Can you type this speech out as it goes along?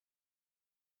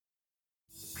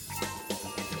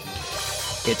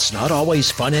It's not always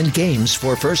fun and games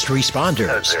for first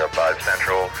responders. 05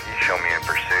 Central, you show me in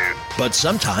pursuit. But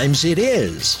sometimes it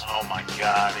is. Oh my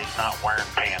God, he's not wearing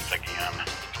pants again.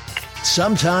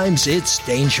 Sometimes it's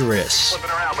dangerous. Flipping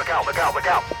around, look out, look out, look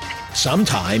out.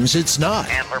 Sometimes it's not.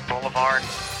 Antler Boulevard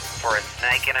for a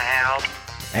snake in a house.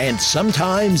 And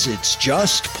sometimes it's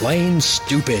just plain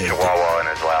stupid. Chihuahua in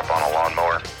his lap on a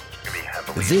lawnmower.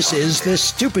 This is the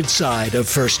stupid side of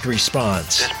first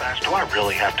response. Dispatch, do I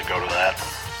really have to go to that?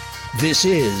 This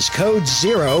is Code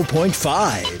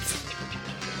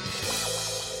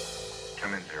 0.5.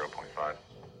 Come in 0.5.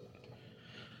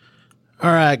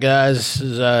 All right, guys. This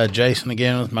is Jason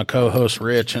again with my co-host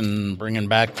Rich and bringing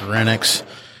back the Renix.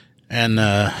 And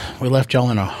we left y'all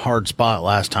in a hard spot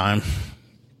last time,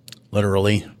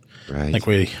 literally. Right. I think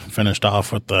we finished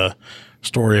off with the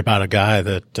story about a guy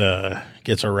that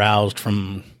gets aroused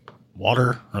from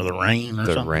water or the rain or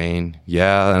something. The rain.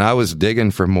 Yeah, and I was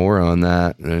digging for more on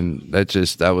that, and that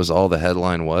was all the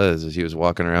headline was, is he was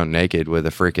walking around naked with a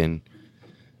freaking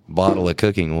bottle of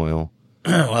cooking oil.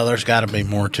 Well, there's got to be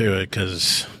more to it,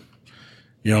 because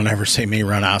you'll never see me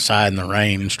run outside in the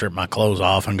rain and strip my clothes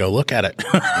off and go look at it.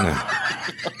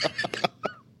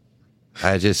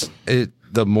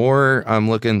 The more I'm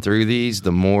looking through these,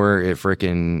 the more it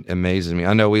freaking amazes me.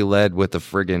 I know we led with the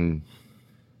Florida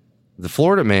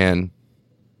man.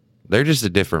 They're just a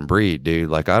different breed, dude.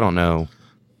 Like, I don't know.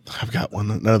 I've got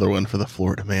another one for the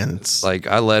Florida man. It's like,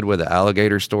 I led with the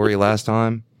alligator story last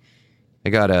time. I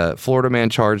got a Florida man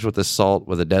charged with assault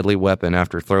with a deadly weapon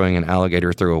after throwing an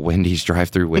alligator through a Wendy's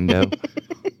drive-through window.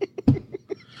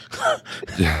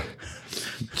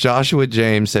 Joshua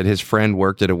James said his friend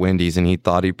worked at a Wendy's and he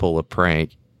thought he'd pull a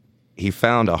prank. He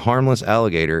found a harmless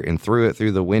alligator and threw it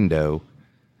through the window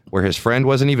where his friend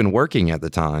wasn't even working at the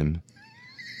time.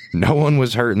 No one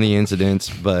was hurt in the incidents,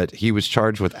 but he was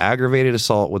charged with aggravated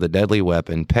assault with a deadly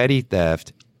weapon, petty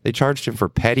theft. They charged him for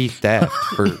petty theft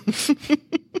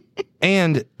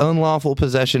and unlawful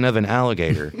possession of an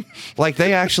alligator. Like,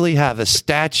 they actually have a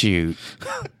statute.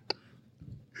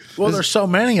 Well, there's so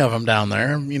many of them down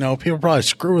there. You know, people probably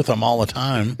screw with them all the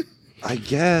time. I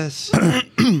guess.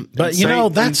 But,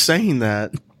 that's saying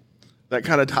that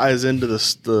kind of ties into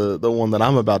the one that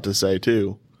I'm about to say,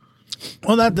 too.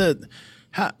 Well,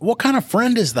 what kind of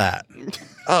friend is that?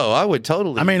 Oh, I would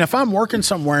totally. I mean, if I'm working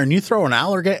somewhere and you throw an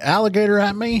alligator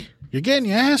at me, you're getting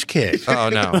your ass kicked. Oh,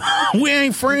 no. We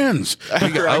ain't friends.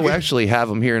 We actually have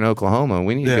them here in Oklahoma.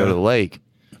 We need to go to the lake.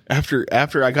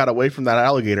 After I got away from that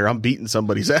alligator, I'm beating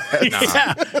somebody's ass.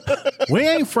 Yeah. We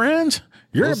ain't friends.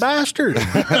 You're a bastard.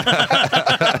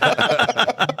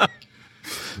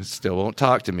 Still won't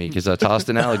talk to me because I tossed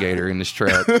an alligator in this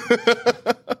truck.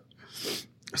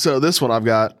 So this one I've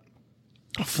got: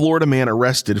 Florida man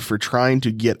arrested for trying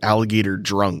to get alligator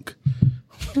drunk.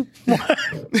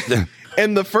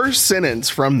 And the first sentence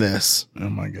from this, oh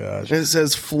my gosh, it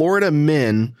says Florida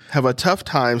men have a tough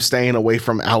time staying away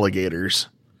from alligators,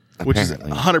 which is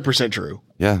 100% true.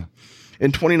 Yeah.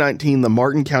 In 2019, the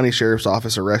Martin County Sheriff's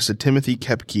Office arrested Timothy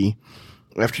Kepke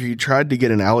after he tried to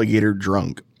get an alligator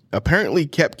drunk. Apparently,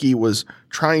 Kepke was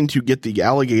trying to get the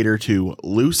alligator to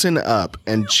loosen up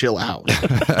and chill out.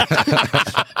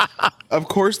 Of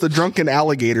course, the drunken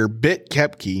alligator bit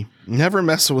Kepke. Never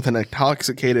mess with an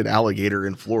intoxicated alligator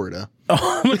in Florida.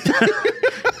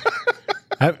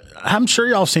 I'm sure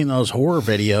y'all seen those horror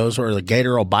videos where the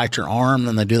gator will bite your arm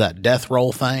and they do that death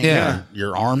roll thing. Yeah.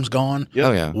 Your arm's gone. Yep.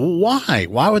 Oh, yeah. Why?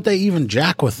 Why would they even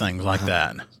jack with things like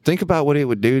that? Think about what it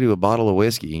would do to a bottle of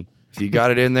whiskey. If you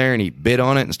got it in there and he bit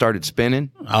on it and started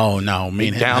spinning. Oh, no. Me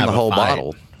and him down have the a whole fight.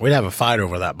 bottle. We'd have a fight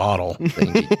over that bottle.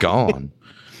 Thing be gone.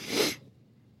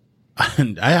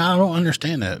 I don't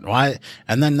understand it. Why?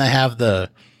 And then they have the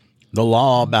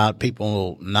law about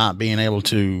people not being able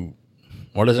to,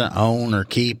 own or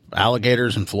keep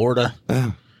alligators in Florida.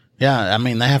 Yeah, I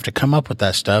mean, they have to come up with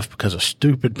that stuff because of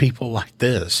stupid people like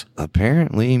this.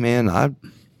 Apparently, man,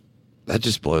 that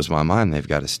just blows my mind. They've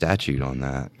got a statute on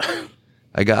that.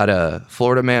 I got a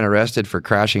Florida man arrested for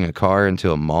crashing a car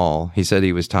into a mall. He said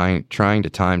he was trying to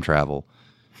time travel.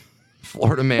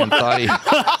 Florida man thought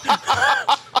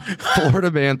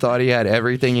he had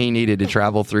everything he needed to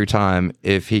travel through time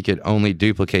if he could only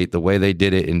duplicate the way they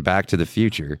did it in Back to the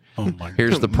Future. Oh my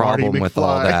Here's the problem with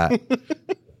all that.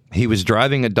 He was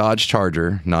driving a Dodge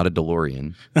Charger, not a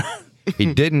DeLorean.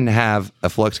 He didn't have a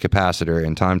flux capacitor,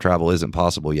 and time travel isn't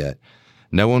possible yet.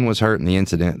 No one was hurt in the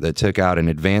incident that took out an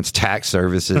advanced tax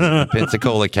services and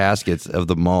Pensacola caskets of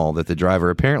the mall that the driver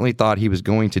apparently thought he was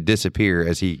going to disappear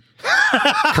as he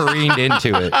careened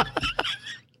into it.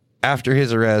 After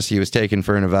his arrest, he was taken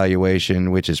for an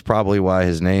evaluation, which is probably why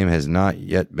his name has not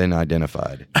yet been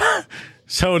identified.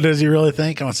 So does he really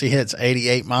think once he hits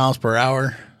 88 miles per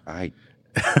hour,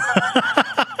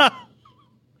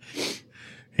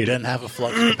 he doesn't have a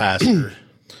flux capacitor?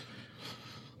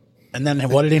 And then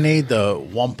what did he need? The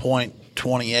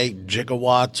 1.28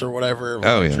 gigawatts or whatever of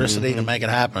electricity to make it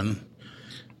happen?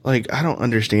 Like, I don't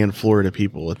understand Florida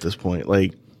people at this point.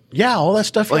 Like, yeah, all that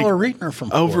stuff y'all are reading are from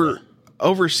Florida.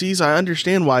 Overseas, I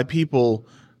understand why people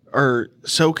are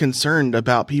so concerned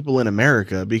about people in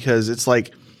America, because it's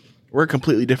like we're a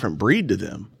completely different breed to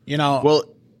them. You know, well,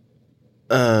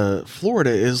 Florida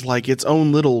is like its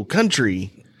own little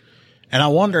country. And I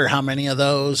wonder how many of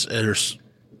those,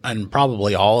 and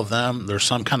probably all of them, there's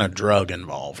some kind of drug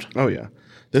involved. Oh, yeah.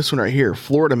 This one right here,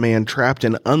 Florida man trapped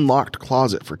in unlocked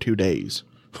closet for 2 days.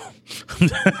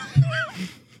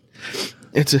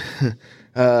 It's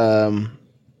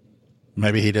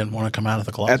maybe he didn't want to come out of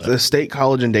the closet. At the State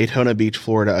College in Daytona Beach,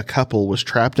 Florida, a couple was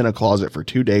trapped in a closet for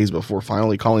 2 days before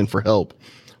finally calling for help.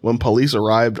 When police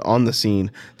arrived on the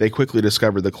scene, they quickly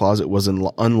discovered the closet was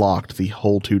unlocked the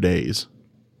whole 2 days.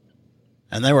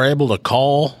 And they were able to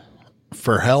call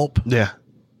for help? Yeah.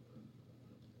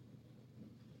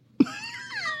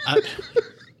 And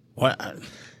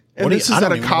this is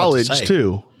at a college,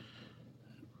 too.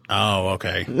 Oh,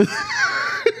 okay.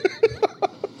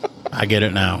 I get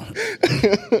it now.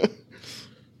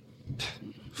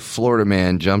 Florida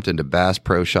man jumped into Bass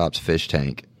Pro Shop's fish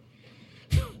tank.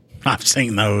 I've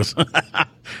seen those.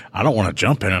 I don't want to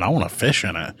jump in it. I want to fish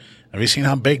in it. Have you seen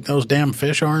how big those damn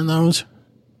fish are in those?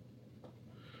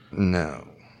 No.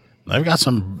 They've got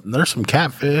there's some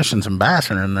catfish and some bass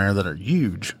in there that are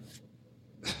huge.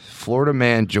 Florida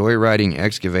man joyriding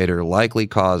excavator likely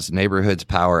caused neighborhood's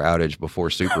power outage before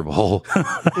Super Bowl.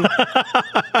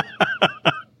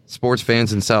 Sports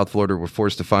fans in South Florida were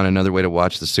forced to find another way to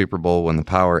watch the Super Bowl when the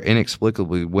power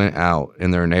inexplicably went out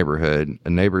in their neighborhood. A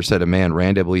neighbor said a man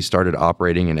randomly started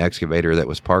operating an excavator that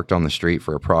was parked on the street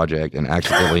for a project and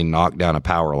accidentally knocked down a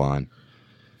power line.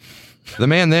 The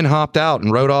man then hopped out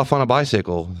and rode off on a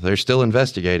bicycle. They're still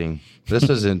investigating. This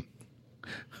isn't...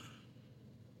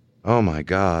 Oh, my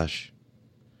gosh.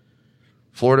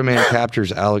 Florida man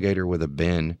captures alligator with a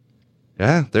bin.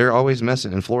 Yeah, they're always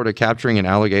messing. In Florida, capturing an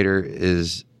alligator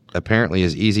is apparently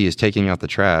as easy as taking out the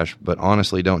trash, but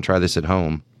honestly, don't try this at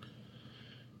home.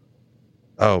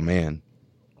 Oh, man.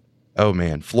 Oh,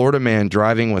 man. Florida man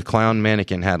driving with clown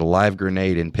mannequin had a live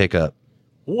grenade in pickup.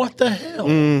 What the hell?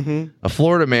 Mm-hmm. A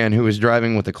Florida man who was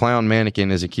driving with a clown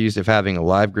mannequin is accused of having a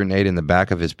live grenade in the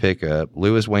back of his pickup.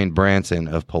 Lewis Wayne Branson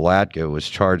of Palatka was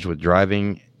charged with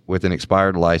driving with an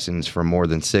expired license for more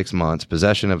than 6 months,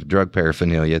 possession of drug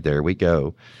paraphernalia, there we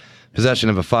go, possession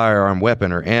of a firearm,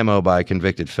 weapon, or ammo by a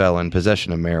convicted felon,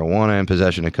 possession of marijuana, and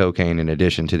possession of cocaine in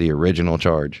addition to the original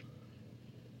charge.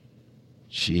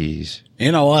 Jeez.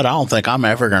 You know what? I don't think I'm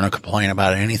ever going to complain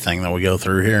about anything that we go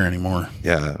through here anymore.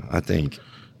 Yeah, I think.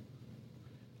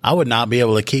 I would not be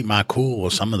able to keep my cool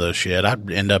with some of this shit.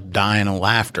 I'd end up dying of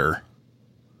laughter.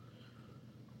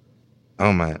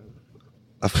 Oh, my.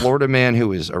 A Florida man who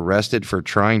was arrested for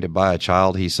trying to buy a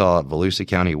child he saw at Volusia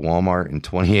County Walmart in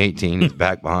 2018 is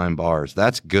back behind bars.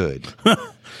 That's good.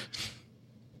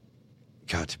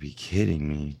 Got to be kidding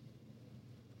me.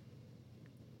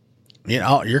 You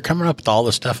know, you're coming up with all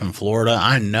this stuff in Florida.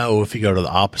 I know if you go to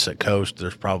the opposite coast,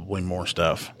 there's probably more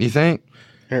stuff. You think?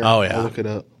 Here, oh, yeah. I'll look it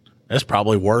up. It's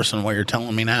probably worse than what you're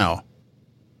telling me now.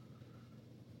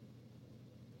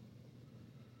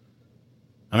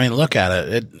 I mean, look at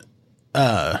it.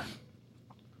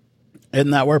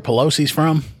 Isn't that where Pelosi's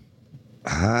from?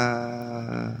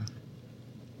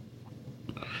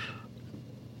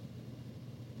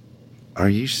 Are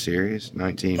you serious?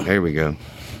 19. There we go.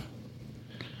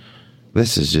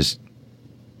 This is just...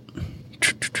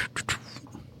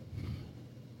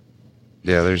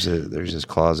 Yeah, there's his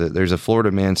closet. There's a Florida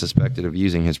man suspected of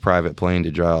using his private plane to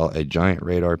draw a giant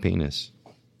radar penis.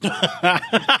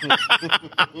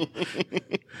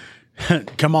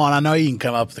 Come on, I know you can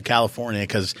come up with California,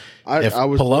 because if I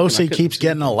was Pelosi looking, keeps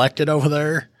getting elected over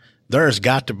there, there's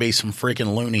got to be some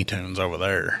freaking Looney Tunes over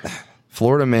there.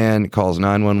 Florida man calls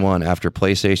 911 after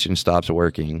PlayStation stops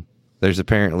working. There's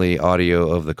apparently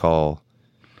audio of the call.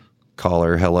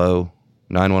 Caller, hello,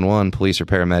 911, police or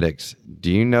paramedics.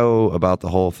 Do you know about the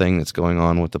whole thing that's going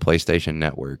on with the PlayStation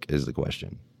Network is the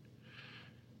question.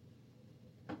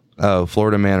 Oh,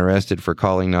 Florida man arrested for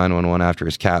calling 911 after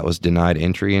his cat was denied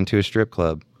entry into a strip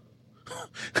club.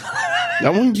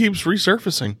 That one keeps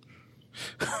resurfacing.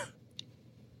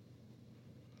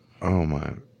 Oh,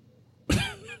 my.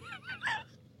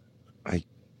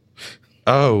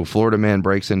 Oh, Florida man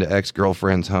breaks into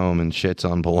ex-girlfriend's home and shits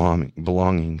on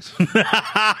belongings.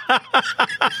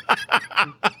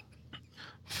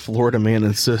 Florida man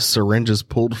insists syringes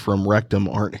pulled from rectum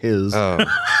aren't his.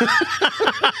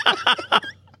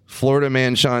 Florida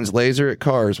man shines laser at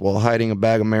cars while hiding a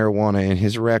bag of marijuana in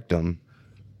his rectum.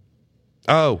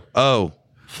 Oh.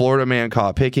 Florida man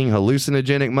caught picking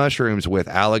hallucinogenic mushrooms with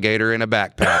alligator in a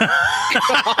backpack.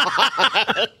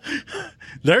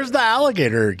 There's the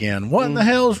alligator again. What in the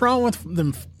hell is wrong with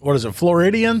them? What is it,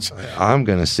 Floridians? I'm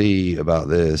going to see about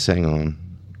this. Hang on.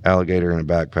 Alligator in a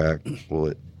backpack. Will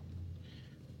it?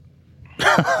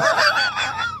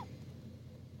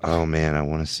 Oh, man. I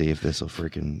want to see if this will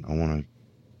freaking... I want to...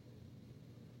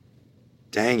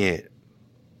 Dang it.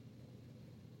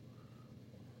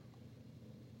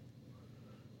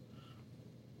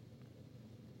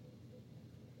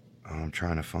 Oh, I'm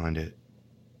trying to find it.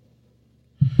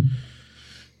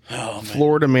 Oh, man.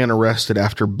 Florida man arrested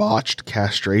after botched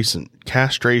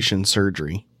castration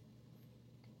surgery.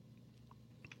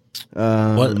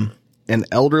 What? An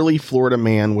elderly Florida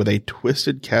man with a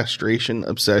twisted castration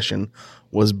obsession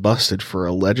was busted for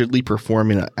allegedly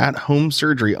performing an at-home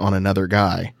surgery on another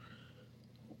guy,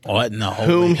 What in the holy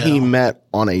whom hell? he met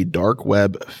on a dark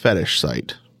web fetish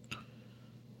site.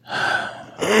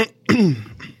 I'm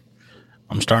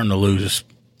starting to lose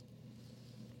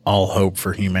all hope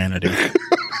for humanity.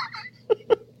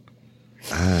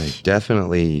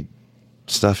 Definitely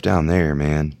stuff down there,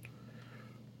 man.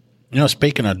 You know,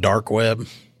 speaking of dark web,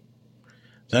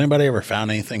 has anybody ever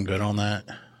found anything good on that?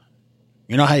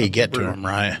 You know how you get to them,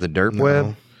 right? The derp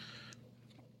web?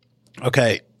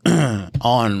 Okay,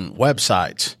 on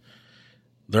websites,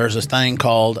 there's this thing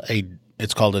called a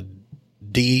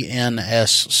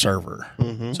DNS server.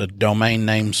 It's a domain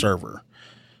name server.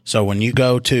 So when you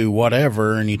go to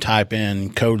whatever and you type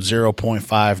in code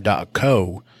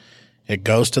 0.5.co, it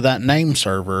goes to that name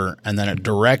server and then it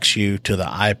directs you to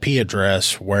the IP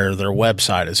address where their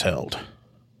website is held.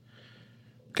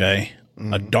 Okay.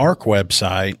 A dark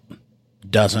website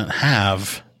doesn't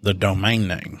have the domain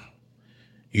name.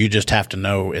 You just have to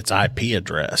know its IP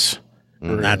address.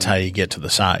 And that's how you get to the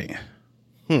site.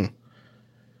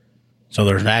 So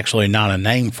there's actually not a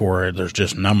name for it. There's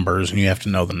just numbers, and you have to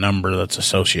know the number that's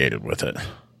associated with it.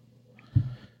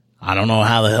 I don't know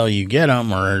how the hell you get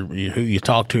them or who you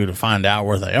talk to find out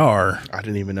where they are. I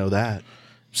didn't even know that.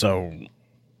 So,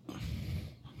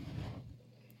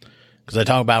 because they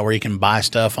talk about where you can buy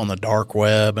stuff on the dark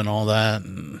web and all that.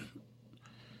 And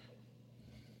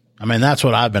I mean, that's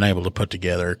what I've been able to put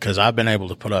together because I've been able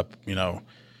to put up, you know,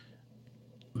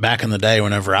 back in the day,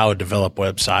 whenever I would develop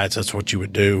websites, that's what you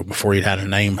would do before you had a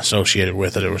name associated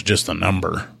with it. It was just a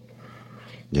number.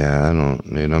 Yeah,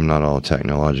 I'm not all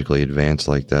technologically advanced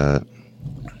like that.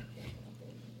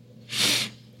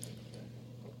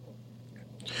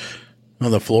 Well,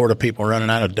 the Florida people running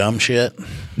out of dumb shit.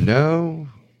 No.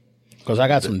 Because I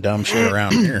got some dumb shit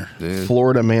around here. Dude.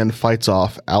 Florida man fights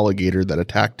off alligator that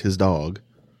attacked his dog.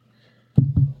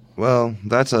 Well,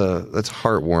 that's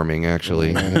heartwarming,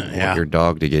 actually. Yeah. Want your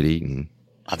dog to get eaten.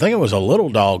 I think it was a little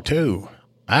dog, too.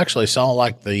 I actually saw,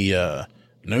 like, the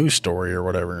news story or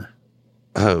whatever.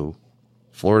 Oh.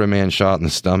 Florida man shot in the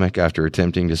stomach after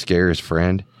attempting to scare his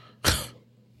friend.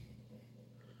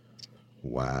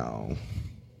 Wow.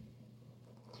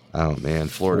 Oh, man.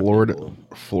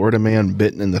 Florida man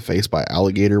bitten in the face by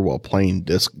alligator while playing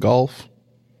disc golf.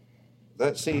 Now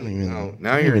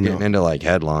you're getting into like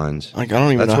headlines. Like, I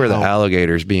don't even That's know where the how-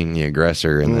 alligator's being the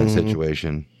aggressor in that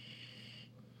situation.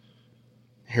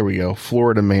 Here we go.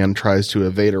 Florida man tries to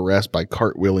evade arrest by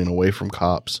cartwheeling away from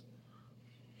cops.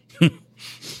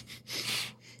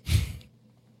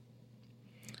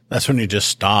 That's when you just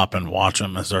stop and watch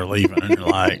them as they're leaving. And you're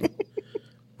like,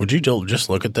 would you just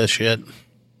look at this shit?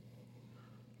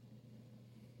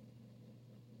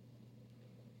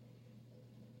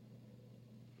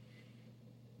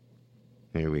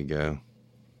 Here we go.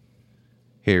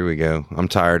 I'm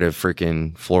tired of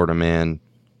freaking Florida man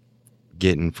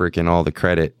getting freaking all the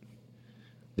credit.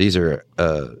 These are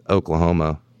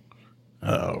Oklahoma.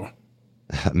 Oh,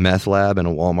 Meth lab in a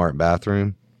Walmart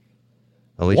bathroom.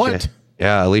 What?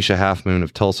 Yeah, Alicia Half Moon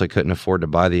of Tulsa couldn't afford to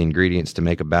buy the ingredients to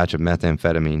make a batch of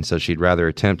methamphetamine, so she'd rather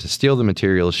attempt to steal the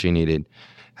materials she needed.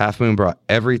 Half Moon brought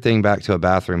everything back to a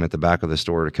bathroom at the back of the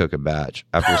store to cook a batch.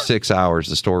 After 6 hours,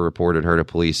 the store reported her to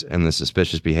police and the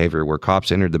suspicious behavior, where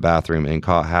cops entered the bathroom and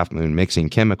caught Half Moon mixing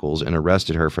chemicals and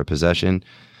arrested her for possession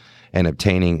and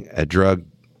obtaining a drug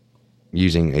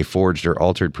using a forged or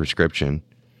altered prescription.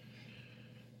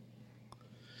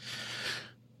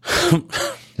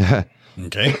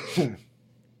 okay.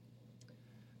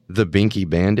 The Binky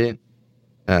Bandit.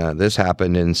 This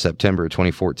happened in September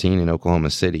 2014 in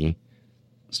Oklahoma City.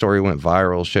 Story went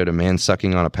viral, showed a man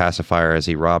sucking on a pacifier as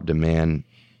he robbed a man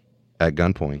at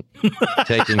gunpoint,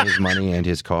 taking his money and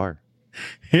his car.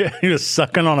 He was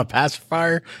sucking on a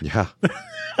pacifier. Yeah.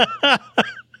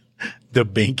 The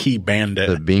Binky Bandit.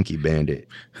 The Binky Bandit.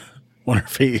 Wonder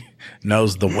if he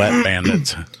knows the wet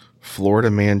bandits. Florida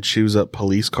man chews up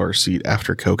police car seat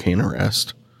after cocaine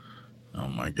arrest. Oh,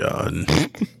 my God.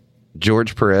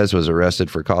 George Perez was arrested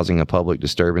for causing a public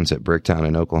disturbance at Bricktown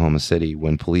in Oklahoma City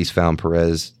when police found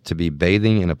Perez to be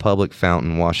bathing in a public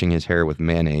fountain, washing his hair with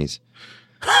mayonnaise.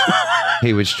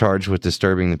 He was charged with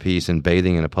disturbing the peace and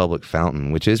bathing in a public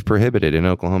fountain, which is prohibited in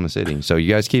Oklahoma City. So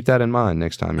you guys keep that in mind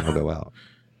next time you go out.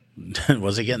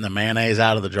 Was he getting the mayonnaise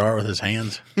out of the jar with his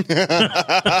hands?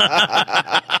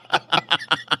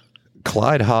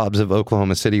 Clyde Hobbs of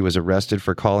Oklahoma City was arrested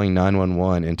for calling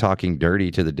 911 and talking dirty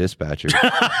to the dispatcher.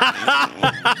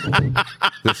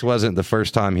 This wasn't the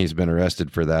first time he's been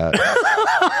arrested for that.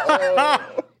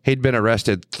 He'd been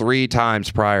arrested 3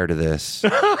 times prior to this.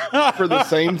 For the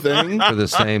same thing? For the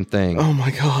same thing. Oh,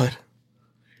 my God.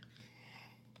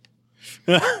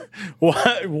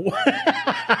 Why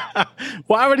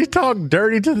would he talk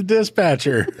dirty to the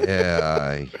dispatcher?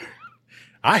 Yeah.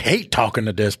 I hate talking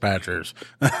to dispatchers.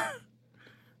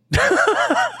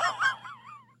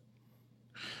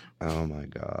 Oh, my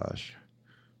gosh.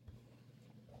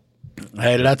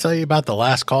 Hey, did I tell you about the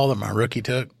last call that my rookie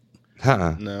took?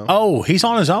 Huh. No. Oh, he's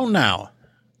on his own now.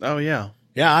 Oh, yeah.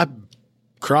 Yeah, I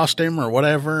crossed him or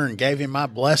whatever and gave him my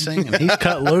blessing, and he's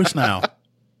cut loose now.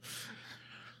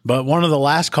 But one of the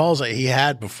last calls that he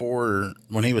had before,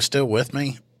 when he was still with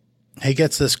me, he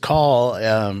gets this call.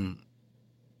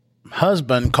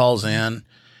 Husband calls in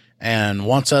and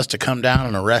wants us to come down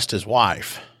and arrest his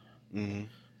wife. Mm-hmm.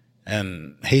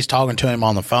 And he's talking to him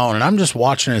on the phone, and I'm just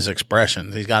watching his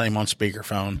expressions. He's got him on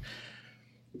speakerphone.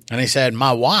 And he said,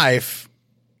 my wife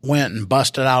went and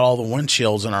busted out all the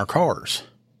windshields in our cars.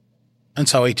 And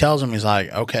so he tells him, he's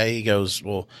like, okay. He goes,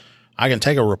 well, I can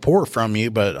take a report from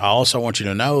you, but I also want you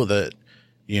to know that,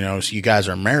 you know, so you guys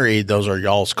are married. Those are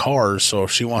y'all's cars. So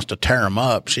if she wants to tear them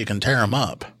up, she can tear them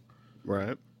up.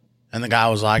 Right. And the guy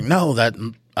was like, no, that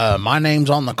my name's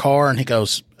on the car. And he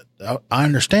goes, I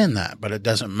understand that, but it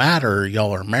doesn't matter.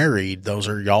 Y'all are married. Those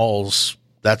are y'all's.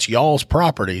 That's y'all's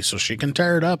property. So she can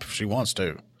tear it up if she wants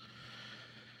to.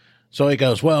 So he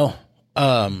goes, well,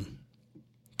 can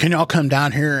y'all come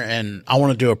down here and I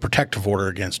want to do a protective order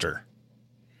against her.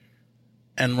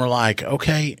 And we're like,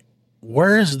 okay,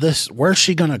 where's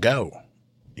she going to go?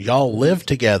 Y'all live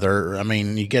together. I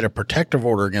mean, you get a protective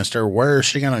order against her. Where is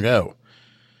she going to go?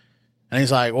 And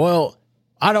he's like, well,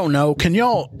 I don't know. Can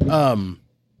y'all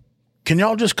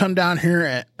just come down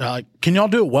here and, can y'all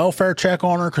do a welfare check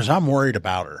on her? 'Cause I'm worried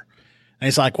about her. And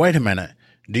he's like, wait a minute.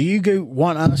 Do you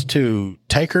want us to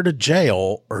take her to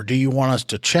jail or do you want us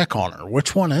to check on her?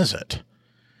 Which one is it?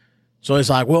 So he's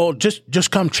like, well,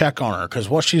 just come check on her because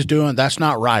what she's doing, that's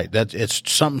not right.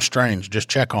 It's something strange. Just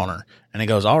check on her. And he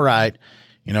goes, all right,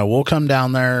 you know, we'll come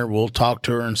down there. We'll talk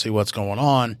to her and see what's going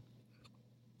on.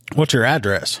 What's your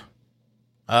address?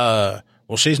 Well,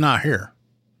 she's not here.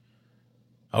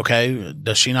 Okay.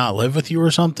 Does she not live with you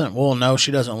or something? Well, no,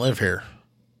 she doesn't live here.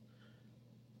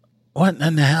 What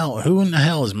in the hell? Who in the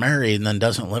hell is married and then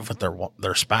doesn't live with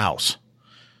their spouse?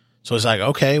 So he's like,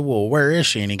 okay, well, where is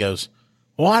she? And he goes,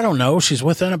 well, I don't know. She's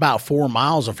within about 4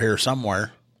 miles of here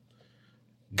somewhere.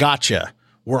 Gotcha.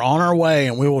 We're on our way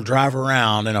and we will drive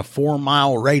around in a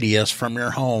 4-mile radius from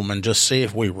your home and just see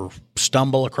if we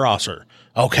stumble across her.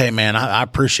 Okay, man, I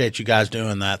appreciate you guys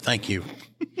doing that. Thank you.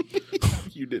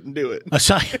 You didn't do it.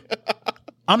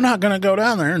 I'm not going to go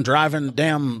down there and drive in a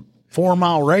damn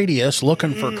 4-mile radius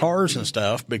looking for cars and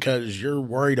stuff because you're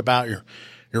worried about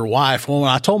your wife. Well, when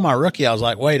I told my rookie, I was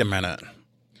like, wait a minute.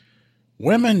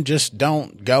 Women just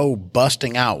don't go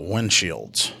busting out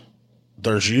windshields.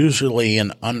 There's usually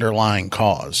an underlying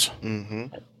cause.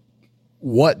 Mm-hmm.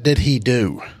 What did he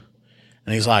do?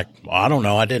 And he's like, well, I don't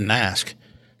know. I didn't ask.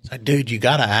 It's like, dude, you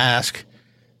got to ask.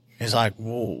 He's like,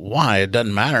 well, why? It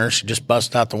doesn't matter. She just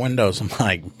busted out the windows. I'm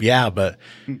like, yeah, but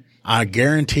I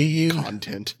guarantee you.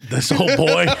 Content. This old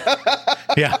boy.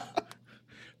 Yeah.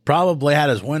 Probably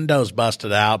had his windows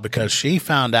busted out because she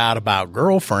found out about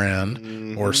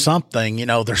girlfriend or something. You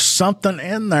know, there's something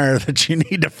in there that you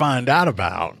need to find out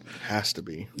about. Has to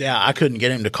be. Yeah, I couldn't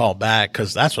get him to call back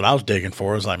because that's what I was digging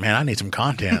for. I was like, man, I need some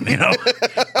content, you know.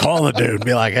 Call the dude and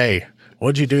be like, hey,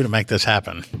 what'd you do to make this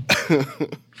happen?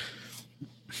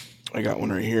 I got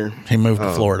one right here. He moved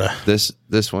to Florida. This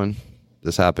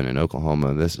happened in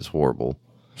Oklahoma. This is horrible.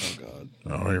 Oh, God.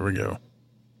 Oh, here we go.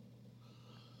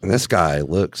 And this guy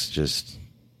looks just,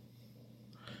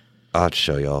 I'll have to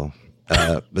show y'all.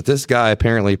 But this guy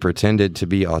apparently pretended to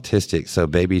be autistic so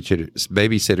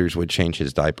babysitters would change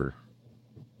his diaper.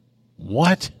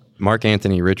 What? Mark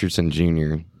Anthony Richardson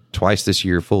Jr. twice this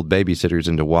year fooled babysitters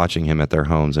into watching him at their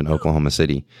homes in Oklahoma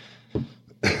City.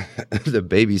 The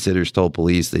babysitters told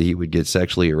police that he would get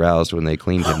sexually aroused when they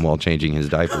cleaned him while changing his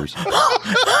diapers.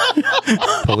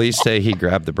 Police say he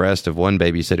grabbed the breast of one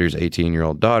babysitter's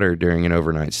 18-year-old daughter during an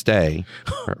overnight stay.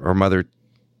 Her mother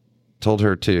told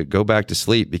her to go back to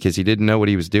sleep because he didn't know what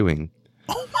he was doing.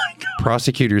 Oh my God.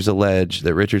 Prosecutors allege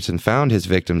that Richardson found his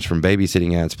victims from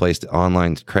babysitting ads placed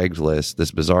online Craigslist. This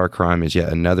bizarre crime is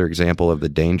yet another example of the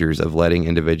dangers of letting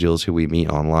individuals who we meet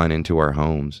online into our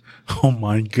homes. Oh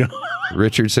my God.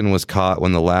 Richardson was caught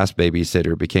when the last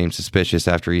babysitter became suspicious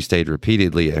after he stayed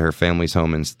repeatedly at her family's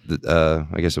home in,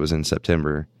 I guess it was in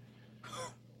September.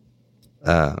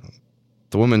 The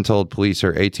woman told police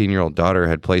her 18-year-old daughter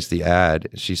had placed the ad.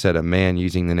 She said a man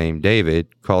using the name David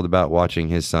called about watching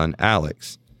his son,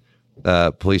 Alex.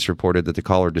 Police reported that the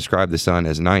caller described the son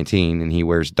as 19 and he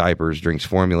wears diapers, drinks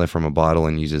formula from a bottle,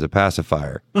 and uses a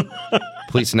pacifier.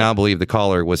 Police now believe the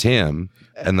caller was him,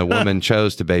 and the woman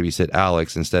chose to babysit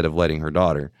Alex instead of letting her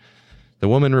daughter. The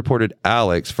woman reported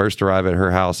Alex first arrived at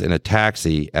her house in a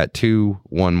taxi at 2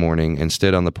 one morning and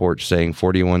stood on the porch saying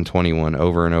 4121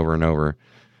 over and over and over.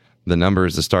 The number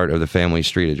is the start of the family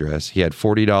street address. He had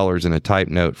 $40 in a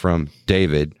typed note from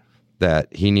David that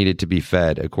he needed to be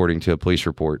fed, according to a police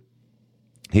report.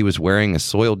 He was wearing a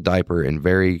soiled diaper and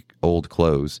very old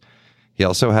clothes. He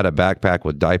also had a backpack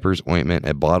with diapers, ointment,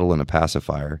 a bottle, and a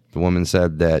pacifier. The woman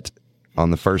said that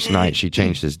on the first night she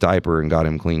changed his diaper and got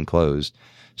him clean clothes.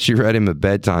 She read him a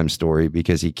bedtime story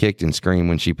because he kicked and screamed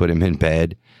when she put him in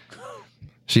bed.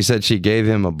 She said she gave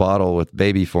him a bottle with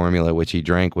baby formula, which he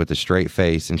drank with a straight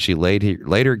face, and she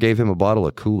later gave him a bottle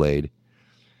of Kool-Aid.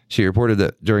 She reported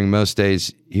that during most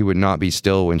days, he would not be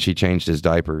still when she changed his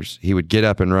diapers. He would get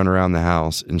up and run around the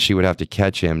house, and she would have to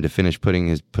catch him to finish putting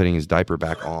his diaper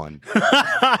back on.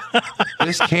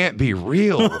 This can't be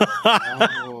real.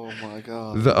 Oh, my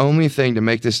God. The only thing to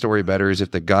make this story better is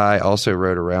if the guy also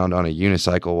rode around on a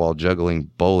unicycle while juggling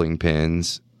bowling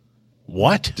pins.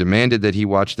 What? Demanded that he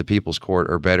watch the People's Court,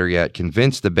 or better yet,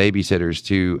 convinced the babysitters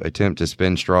to attempt to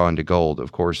spin straw into gold.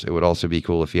 Of course, it would also be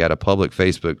cool if he had a public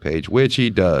Facebook page, which he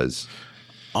does.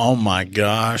 Oh my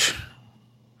gosh.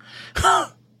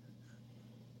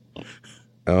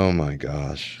 Oh my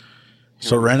gosh.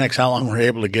 So Renix, how long were you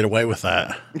able to get away with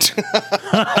that?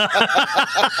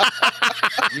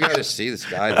 You got to see this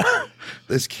guy.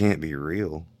 This can't be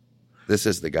real. This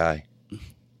is the guy.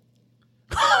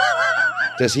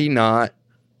 Does he not?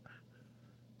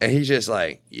 And he's just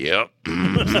like, yep. You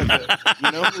know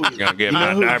who, Gonna get you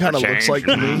my know who diaper kind of looks changed. like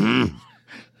to me?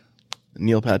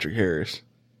 Neil Patrick Harris.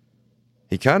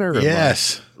 He kind of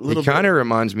Yes.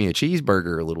 reminds me of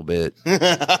Cheeseburger a little bit.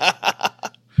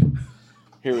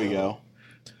 Here we go.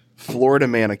 Florida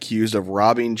man accused of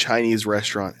robbing Chinese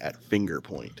restaurant at Finger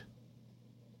Point.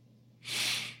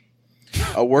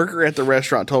 A worker at the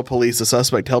restaurant told police the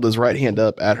suspect held his right hand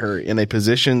up at her in a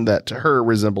position that to her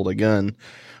resembled a gun.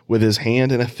 With his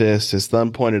hand in a fist, his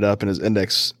thumb pointed up, and his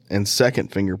index and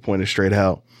second finger pointed straight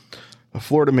out. A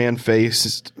Florida man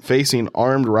facing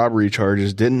armed robbery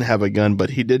charges didn't have a gun, but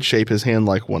he did shape his hand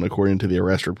like one, according to the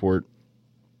arrest report.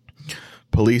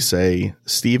 Police say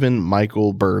Stephen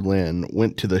Michael Berlin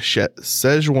went to the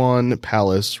Szechuan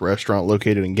Palace restaurant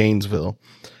located in Gainesville.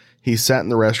 He sat in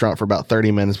the restaurant for about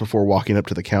 30 minutes before walking up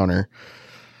to the counter.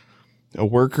 A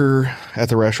worker at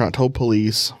the restaurant told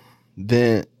police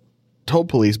Berlin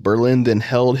then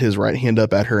held his right hand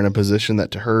up at her in a position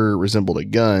that to her resembled a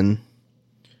gun.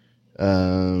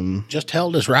 Just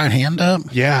held his right hand up?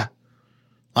 Yeah.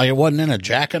 Like it wasn't in a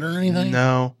jacket or anything?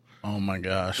 No. Oh my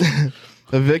gosh.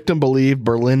 The victim believed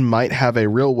Berlin might have a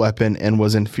real weapon and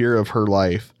was in fear of her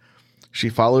life. She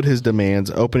followed his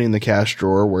demands, opening the cash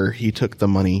drawer where he took the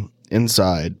money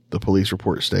inside, the police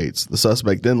report states. The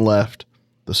suspect then left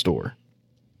the store.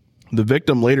 The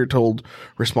victim later told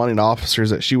responding officers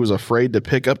that she was afraid to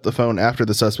pick up the phone after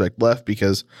the suspect left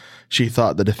because she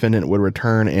thought the defendant would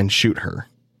return and shoot her.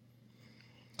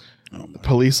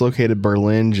 Police located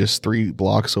Berlin just 3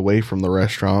 blocks away from the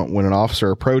restaurant. When an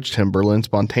officer approached him, Berlin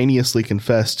spontaneously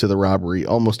confessed to the robbery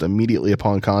almost immediately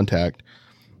upon contact.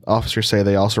 Officers say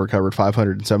they also recovered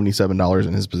 $577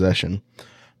 in his possession.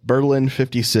 Berlin,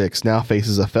 56, now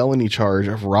faces a felony charge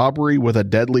of robbery with a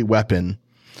deadly weapon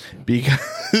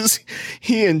because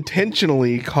he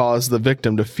intentionally caused the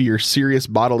victim to fear serious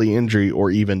bodily injury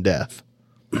or even death.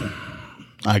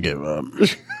 I give up.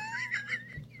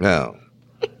 No.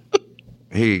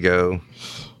 Here you go.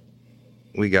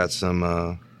 We got some,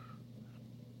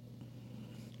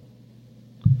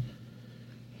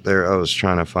 there, I was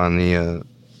trying to find the,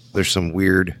 there's some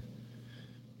weird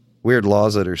Weird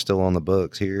laws that are still on the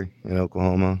books here in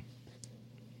Oklahoma.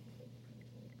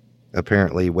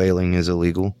 Apparently, whaling is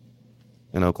illegal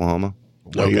in Oklahoma.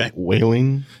 Okay.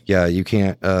 Whaling? Yeah, you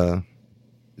can't.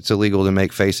 It's illegal to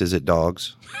make faces at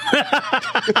dogs.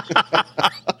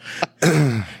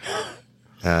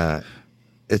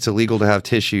 It's illegal to have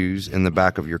tissues in the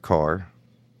back of your car.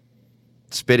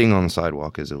 Spitting on the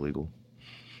sidewalk is illegal.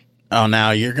 Oh,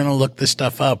 now you're going to look this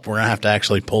stuff up. We're going to have to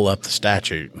actually pull up the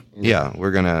statute Yeah,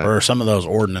 we're going to. or some of those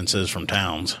ordinances from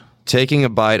towns. Taking a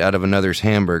bite out of another's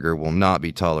hamburger will not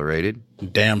be tolerated.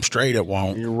 Damn straight it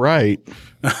won't. You're right.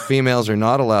 Females are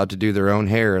not allowed to do their own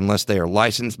hair unless they are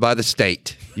licensed by the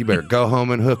state. You better go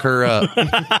home and hook her up.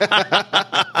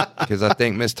 Because I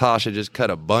think Miss Tasha just cut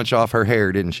a bunch off her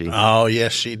hair, didn't she? Oh,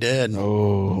 yes, she did.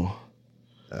 Oh.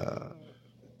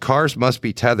 Cars must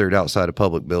be tethered outside of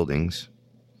public buildings.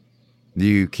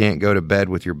 You can't go to bed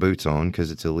with your boots on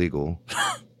because it's illegal.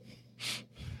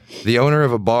 The owner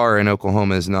of a bar in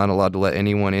Oklahoma is not allowed to let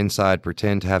anyone inside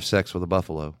pretend to have sex with a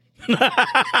buffalo.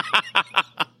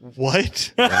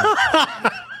 What?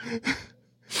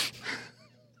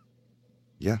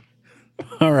 Yeah.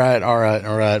 All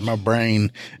right. My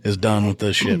brain is done with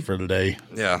this shit for today.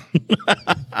 Yeah.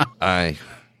 I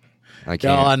can't.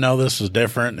 Y'all, I know this was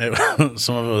different.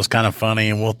 Some of it was kind of funny,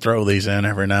 and we'll throw these in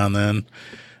every now and then.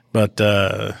 But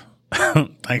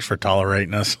thanks for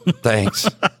tolerating us. Thanks.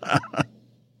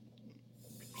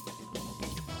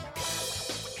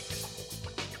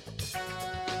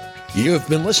 You have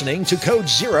been listening to Code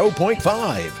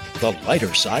 0.5, the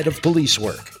lighter side of police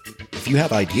work. If you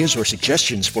have ideas or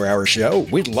suggestions for our show,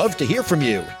 we'd love to hear from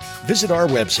you. Visit our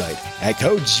website at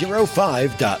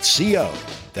code05.co.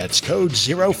 That's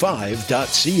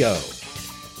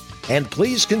code05.co. And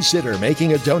please consider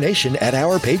making a donation at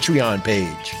our Patreon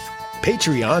page,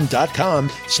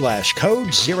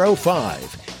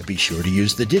 patreon.com/code05. Be sure to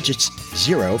use the digits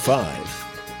 05.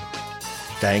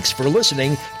 Thanks for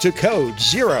listening to Code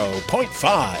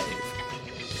 0.5.